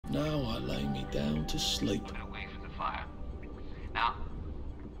now I lay me down to sleep. Away from the fire. Now,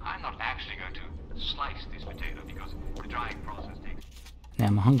 I'm not actually going to slice this potato because the drying process takes... Now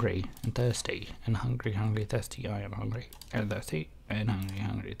I'm hungry and thirsty, and hungry, thirsty. I am hungry and thirsty, and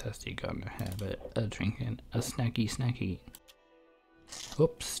hungry, thirsty. Gonna have a drinking, a snacky.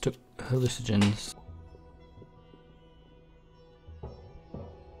 Oops, took hallucinogens.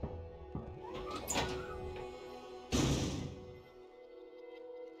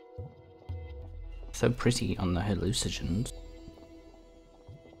 So pretty on the hallucinogens.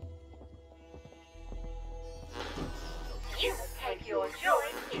 You take your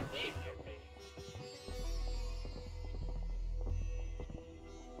joint immediately.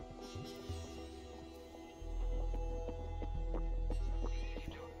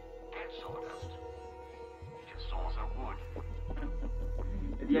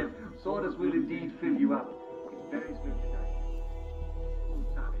 Yes, sawdust will indeed fill you up. It's very smooth today.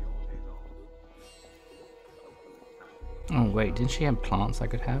 Oh wait, didn't she have plants I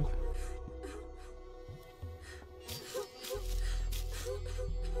could have?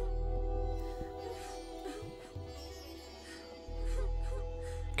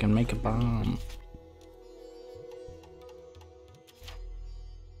 Can make a bomb.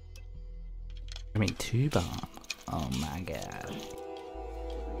 I mean 2 bombs. Oh my god.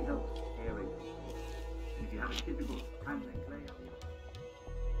 If you have a typical handling layout.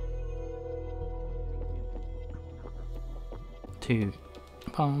 2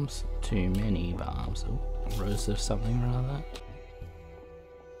 bombs, too many bombs. Oh, rose of something or other.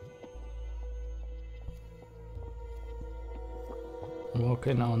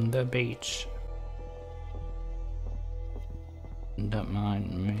 Walking on the beach. Don't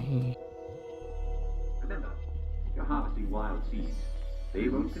mind me. Remember, if you're harvesting wild seeds, they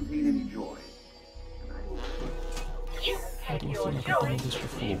won't contain any joy. You How take do you your feel like I've done joint this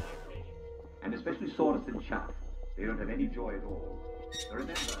before? And especially sawdust and chaff. They don't have any joy at all. So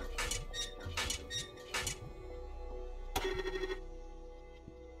remember.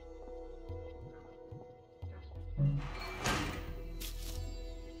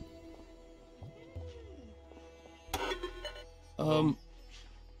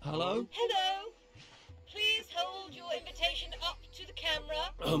 Hello? Hello. Please hold your invitation up to the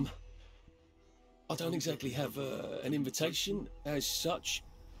camera. I don't exactly have an invitation as such,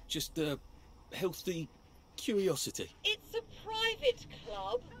 just a healthy curiosity. It's a private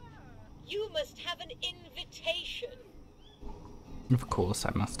club. You must have an invitation. Of course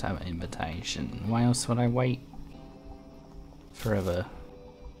I must have an invitation. Why else would I wait forever?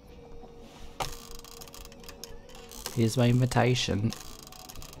 Here's my invitation.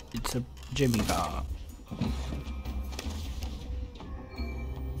 It's a Jimmy bar.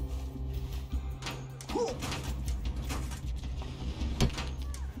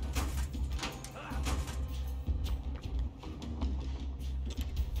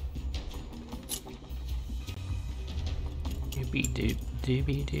 Doobie doop,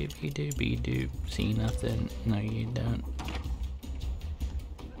 doobie doobie doobie doop. See nothing? No, you don't.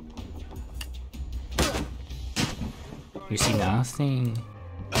 You see nothing.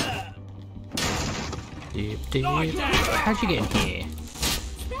 Doop doop. How'd you get in here?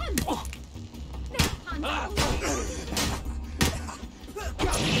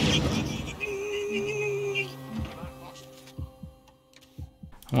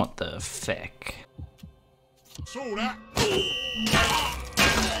 What the feck? Saw that.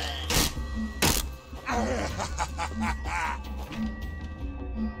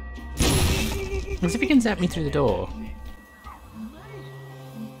 As if he can zap me through the door.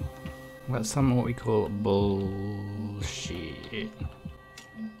 That's some what we call bullshit.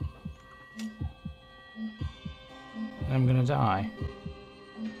 I'm gonna die.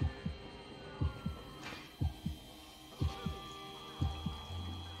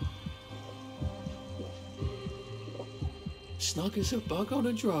 Snug as a bug on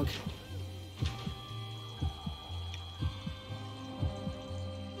a drug.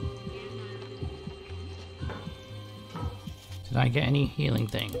 Did I get any healing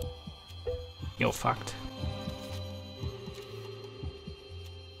thing? You're fucked.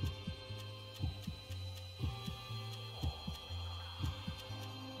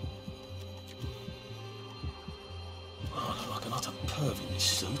 Oh, I look like an utter perv in this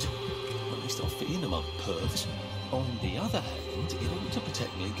suit. At least I'll fit in among pervs. On the other hand, it ought to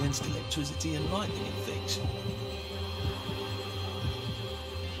protect me against electricity and lightning and things.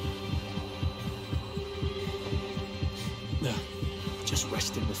 No, just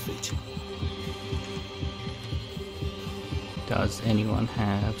resting the feet. Does anyone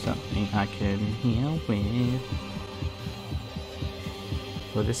have something I can heal with?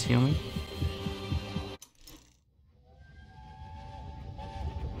 Will this heal me?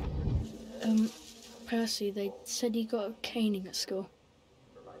 Percy, they said you got a caning at school.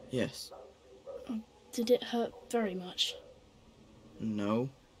 Yes. Did it hurt very much? No.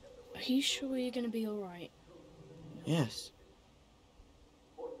 Are you sure you're going to be alright? Yes.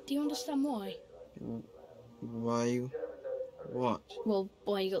 Do you understand why? Why? What? Well,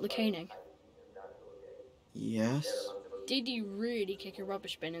 why you got the caning. Yes? Did you really kick a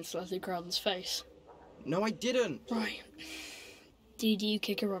rubbish bin in Leslie Crowden's face? No, I didn't! Right. Did you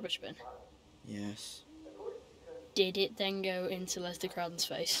kick a rubbish bin? Yes. Did it then go into Leslie Crowden's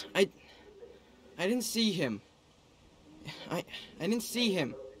face? I didn't see him. I didn't see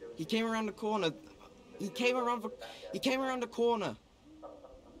him. He came around the corner. He came around the corner.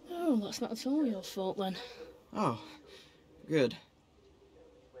 Oh, that's not at all your fault then. Oh, good.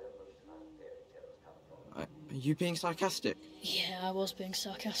 Are you being sarcastic? Yeah, I was being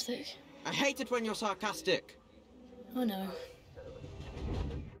sarcastic. I hate it when you're sarcastic. I know.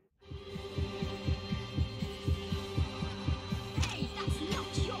 Hey, that's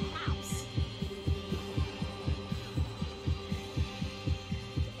not your house.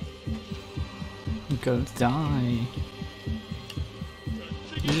 I'm gonna die.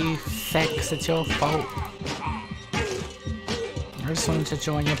 You sex, it's your fault. I just wanted to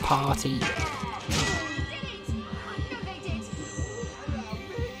join your party.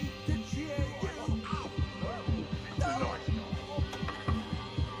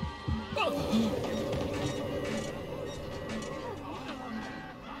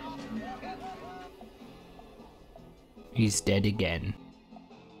 He's dead again.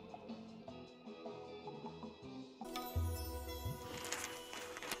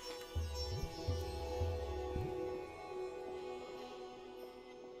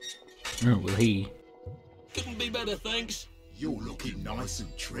 Oh, well, he. Couldn't be better, thanks. You're looking nice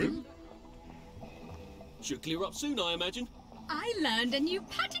and trim. Should clear up soon, I imagine. I learned a new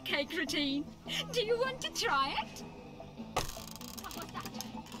patty cake routine. Do you want to try it? What was that?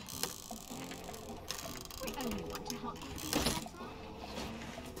 We only want to help you. That's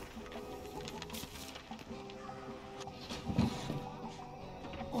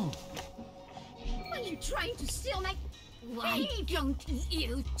all. Oh. Are you trying to steal my... Why don't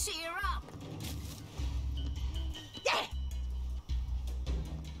you cheer up?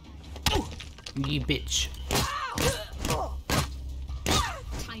 You bitch.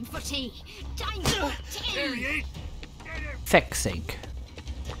 Time for tea. Time for tea. There he is. Feck's sake.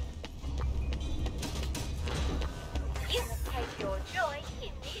 You will take your joy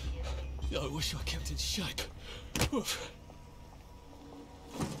immediately. I wish I kept in shape. Oof.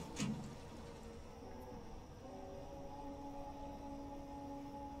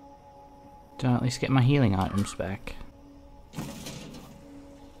 Do I at least get my healing items back?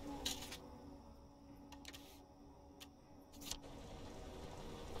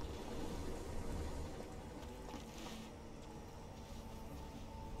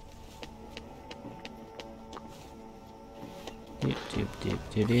 Doop doop doop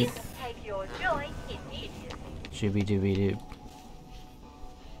doop You doop. will take your joy immediately. Shooby dooby doop.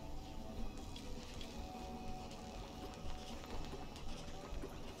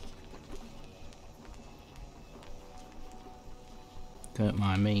 Don't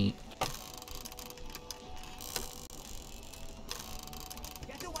mind me.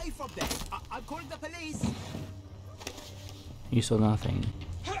 Get away from there! I'm calling the police! You saw nothing.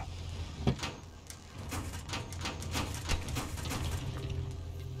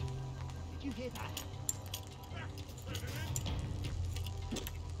 Did you hear that?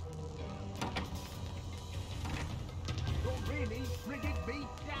 You're really bringing me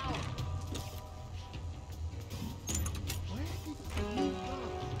down! Where did you go?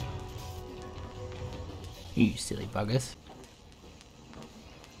 You silly buggers.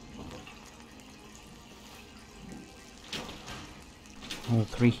 All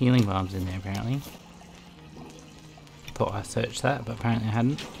 3 healing bombs in there apparently. Thought I searched that, but apparently I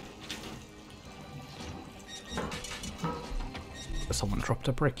hadn't. Someone dropped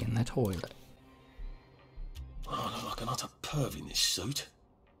a brick in their toilet. I look like an utter perv in this suit.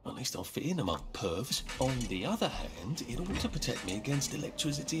 At least I'll fit in among pervs. On the other hand, it ought to protect me against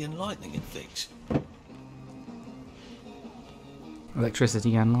electricity and lightning and things.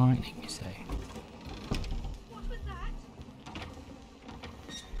 Electricity and lightning, you say? What was that?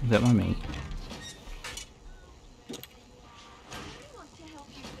 Is that my meat? We want to help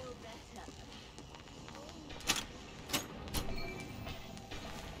you feel better.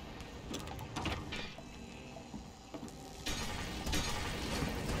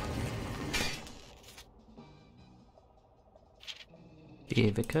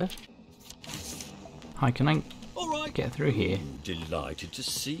 Ivica. Hi, can I get through here? Delighted to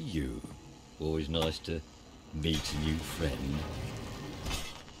see you. Always nice to meet a new friend.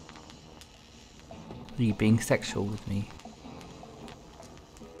 Are you being sexual with me?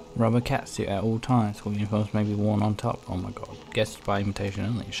 Rubber catsuit at all times. All uniforms may be worn on top. Oh my god. Guests by invitation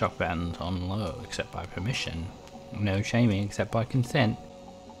only. Shock buttons on low except by permission. No shaming except by consent.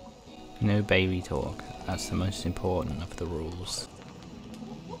 No baby talk. That's the most important of the rules.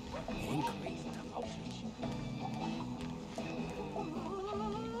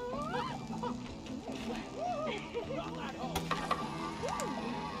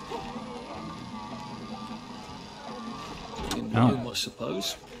 Oh. I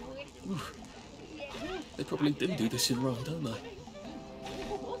suppose. Oof. They probably do this in Rome, don't they?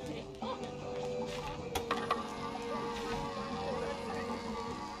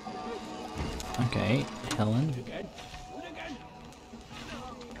 Okay, Helen.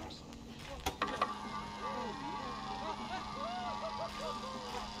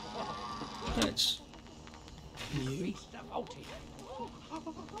 That's new.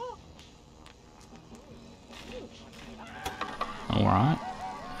 Alright,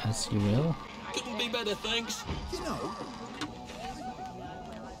 as you will. Couldn't be better, thanks. You know,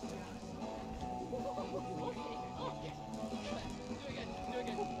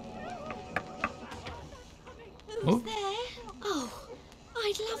 Who's there? Oh,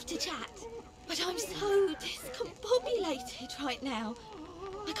 I'd love to chat, but I'm so discombobulated right now.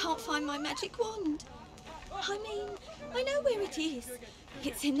 I can't find my magic wand. I mean, I know where it is.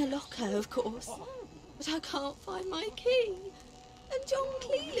 It's in the locker, of course. But I can't find my key. And John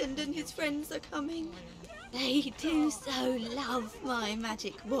Cleland and his friends are coming. They do so love my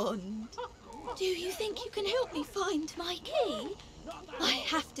magic wand. Do you think you can help me find my key? I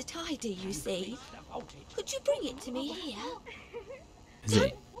have to tidy, you see. Could you bring it to me here? Is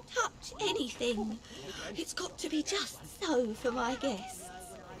it? Don't touch anything. It's got to be just so for my guests.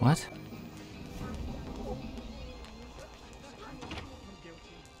 What?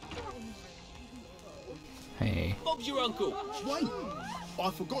 Hey. Bob's your uncle. wait, I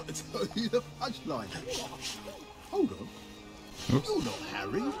forgot to tell you the punchline. Hold on. Oops. You're not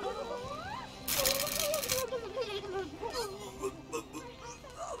Harry.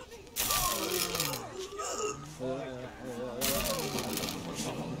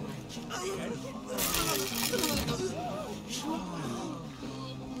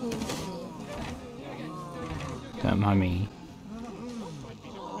 Don't mind me.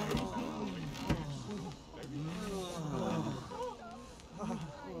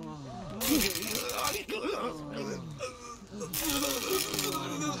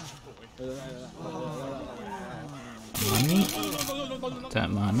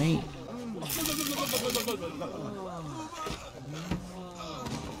 Don't mind me.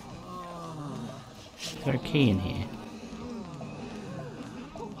 Is there a key in here?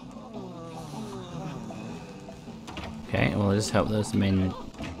 Okay, well, just help those men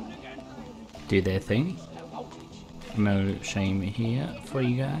do their thing. No shame here for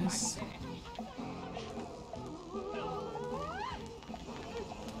you guys.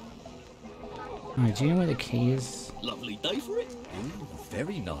 Alright, do you know where the key is? Lovely day for it. Ooh,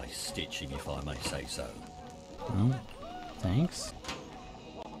 very nice stitching, if I may say so. Oh, thanks.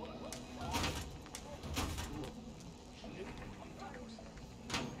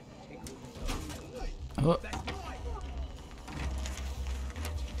 Oh,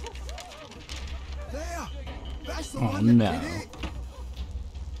 There. That's the oh one that no. did it.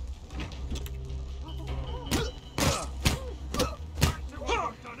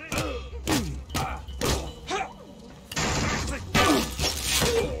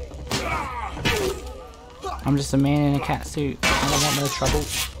 I'm just a man in a cat suit. I don't want no trouble.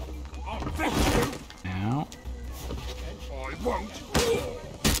 Ow. I won't.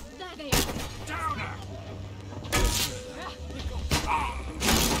 There they are. Downer.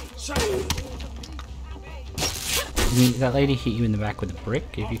 Did that lady hit you in the back with a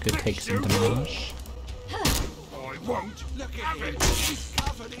brick? If you could take some damage. I won't. Look at him. He's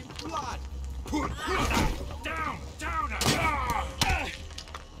covered in blood. Put that down. Downer.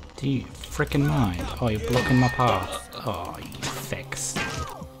 Do you frickin' mind? Oh, you're blocking my path. Oh, you fix. I'm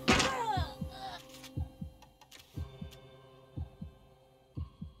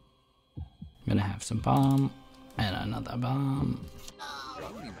gonna have some bomb and another bomb.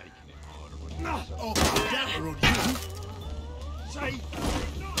 Oh, dagger on you. Say.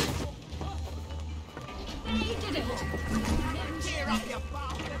 They did it. Tear up your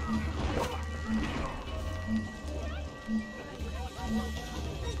bastard.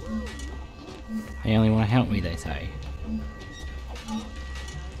 They only want to help me, they say.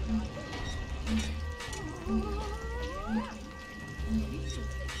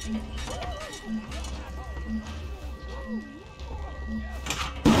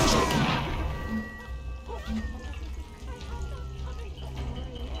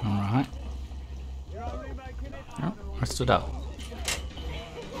 stood up.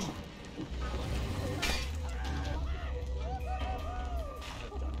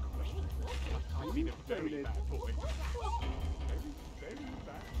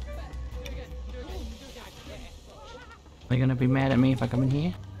 Are they gonna be mad at me if I come in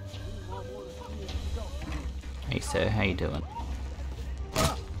here? Hey sir, how you doing?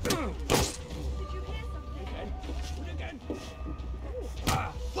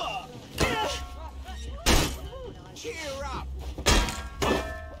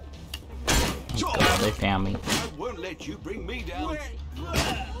 Oh God, they found me. I won't let you bring me down.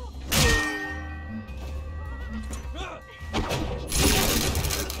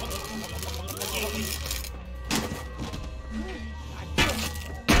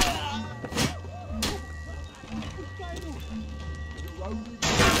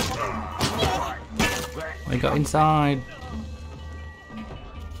 We got inside.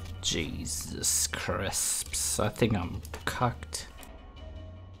 Jesus crisps. I think I'm cucked.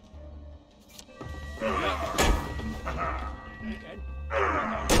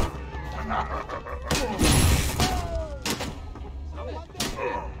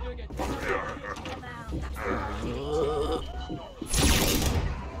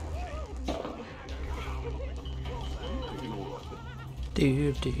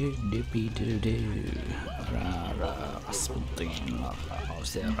 Do do doopy do do. Ra ra something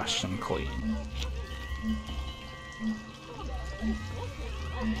of the Russian Queen.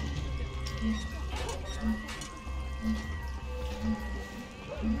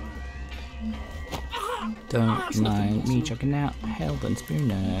 Don't mind me checking out Held and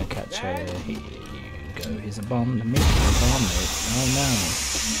Spooner Catcher. Here you go. Here's a bomb to make a bomb it. Oh no.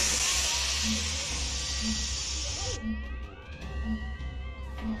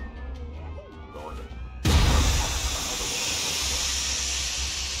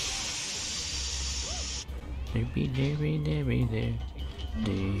 Doopy doopy doopy doo.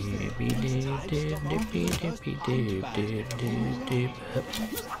 Doopy doo doo doopy doopy doo doo doo doo.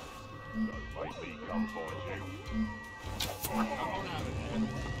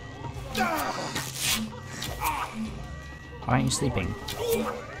 Why aren't you sleeping?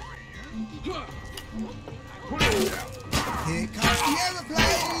 Here comes the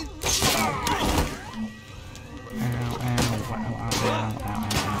aeroplane!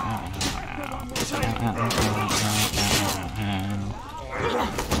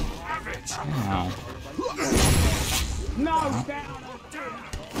 No!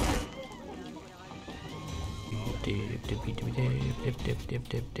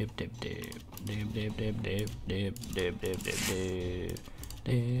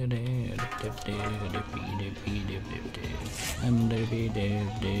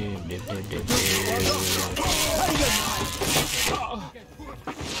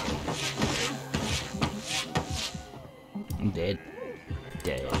 I'm dead.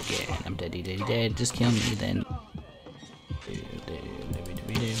 Dead again. I'm dead, dead. Just kill me then.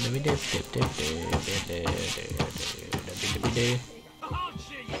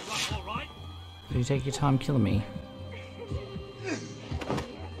 Will you take your time killing me?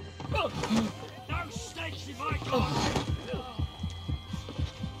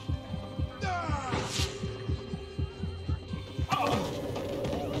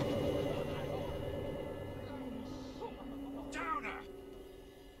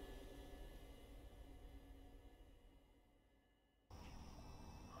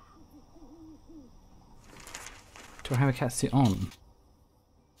 Do I have a catsuit on?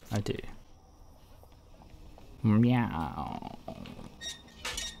 I do. Meow.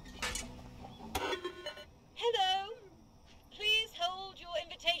 Hello. Please hold your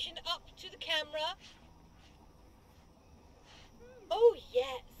invitation up to the camera. Oh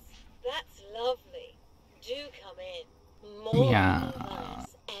yes, that's lovely. Do come in. More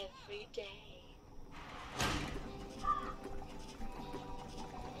nice every day.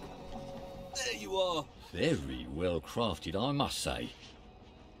 There you are. Very well crafted, I must say.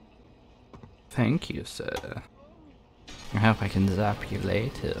 Thank you, sir. I hope I can zap you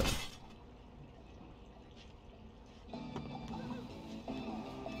later.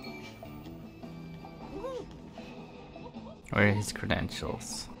 Where are his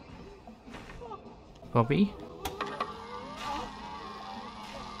credentials? Bobby?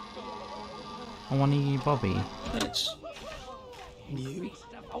 I want to you, Bobby. That's new.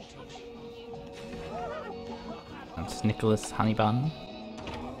 That's Nicholas Honeybun.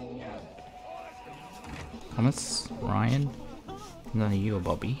 Thomas, Ryan, none of you are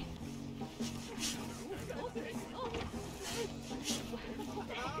Bobby.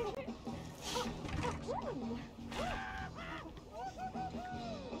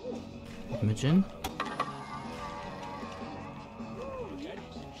 Imogen.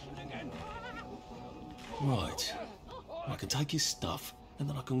 Right. I can take his stuff, and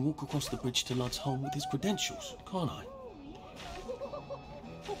then I can walk across the bridge to Lud's home with his credentials, can't I?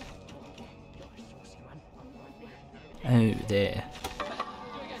 Oh, there.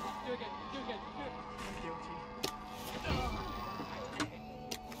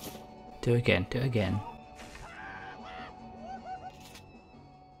 Do again, do again.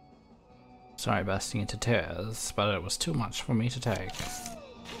 Sorry, bursting into tears, but it was too much for me to take.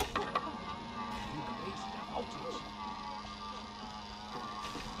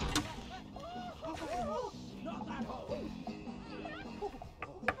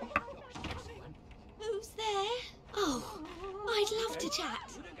 Who's there? Oh, I'd love to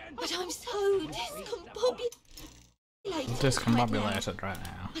chat, but I'm so Discombobulated right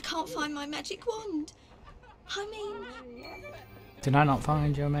now. I can't find my magic wand. I mean... Did I not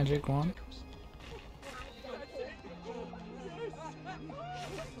find your magic wand?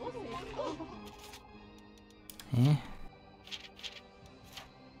 Yeah.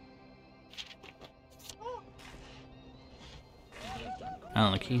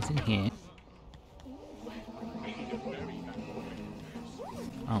 Oh, the key's in here.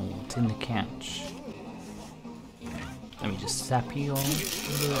 Oh, it's in the couch. Let me just zap you all.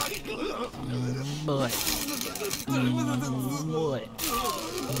 Boy. Boy.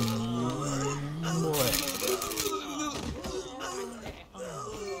 Boy.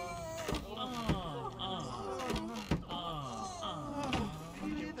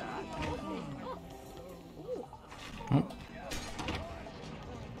 Oh.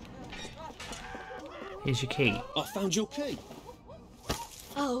 Here's your key. I found your key.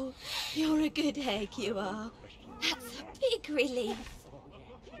 Oh, you're a good egg, you are. That's a big relief.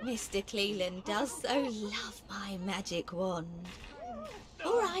 Mr. Cleland does so love my magic wand.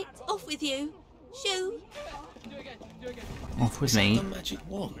 All right, off with you. Shoo. Off with me. The magic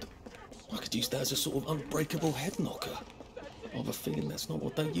wand. I could use that as a sort of unbreakable head knocker. I have a feeling that's not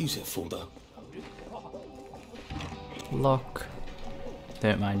what they use it for, though. Look.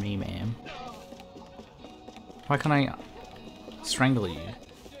 Don't mind me, ma'am. Why can't I strangle you?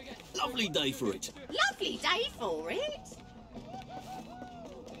 Lovely day for it. Lovely day for it.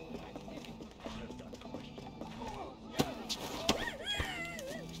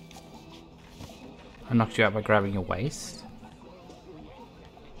 I knocked you out by grabbing your waist.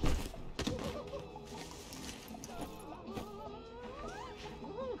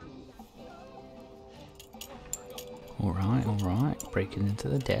 Alright. Breaking into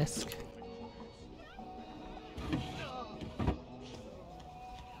the desk.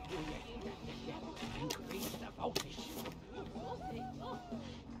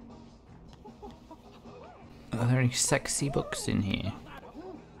 Are there any sexy books in here?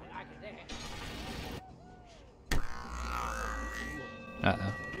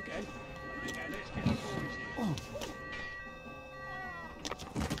 Uh-oh.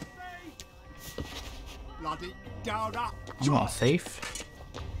 Bloody down-up. I'm not a thief.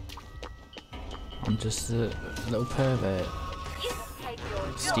 I'm just a little pervert.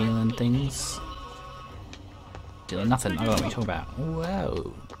 Stealing things. Stealing nothing. I don't know what you're talking about.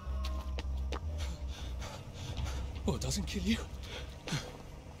 Whoa. Well, it doesn't kill you.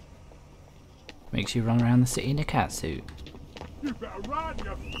 Makes you run around the city in a catsuit. You better run,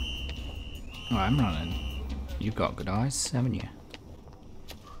 you... Oh, I'm running. You've got good eyes, haven't you?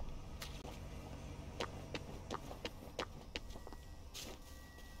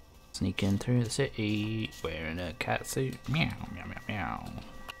 Sneaking through the city, wearing a catsuit. Meow, meow, meow, meow.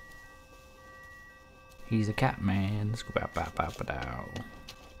 He's a cat man. Let's go bow, bow, bow, bow, bow.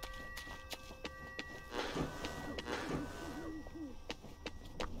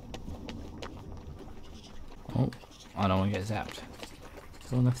 Oh, I don't want to get zapped.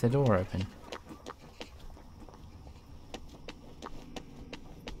 Someone left the door open.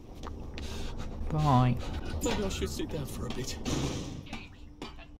 Bye. Maybe I should sit down for a bit.